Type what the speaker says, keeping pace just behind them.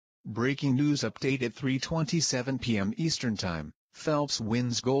Breaking news update at 3:27 p.m. Eastern Time, Phelps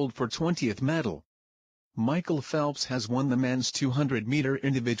wins gold for 20th medal. Michael Phelps has won the men's 200-meter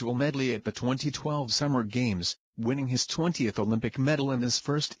individual medley at the 2012 Summer Games, winning his 20th Olympic medal and his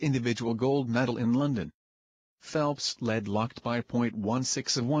first individual gold medal in London. Phelps led locked by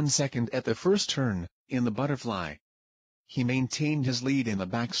 0.16 of 1 second at the first turn, in the butterfly. He maintained his lead in the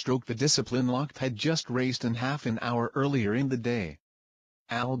backstroke. The discipline locked had just raced in half an hour earlier in the day.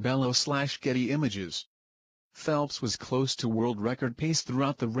 Albello/Getty Images. Phelps was close to world record pace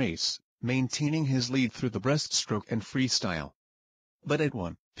throughout the race, maintaining his lead through the breaststroke and freestyle. But at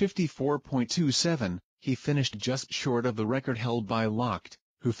 1:54.27, he finished just short of the record held by Locked,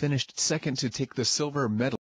 who finished second to take the silver medal.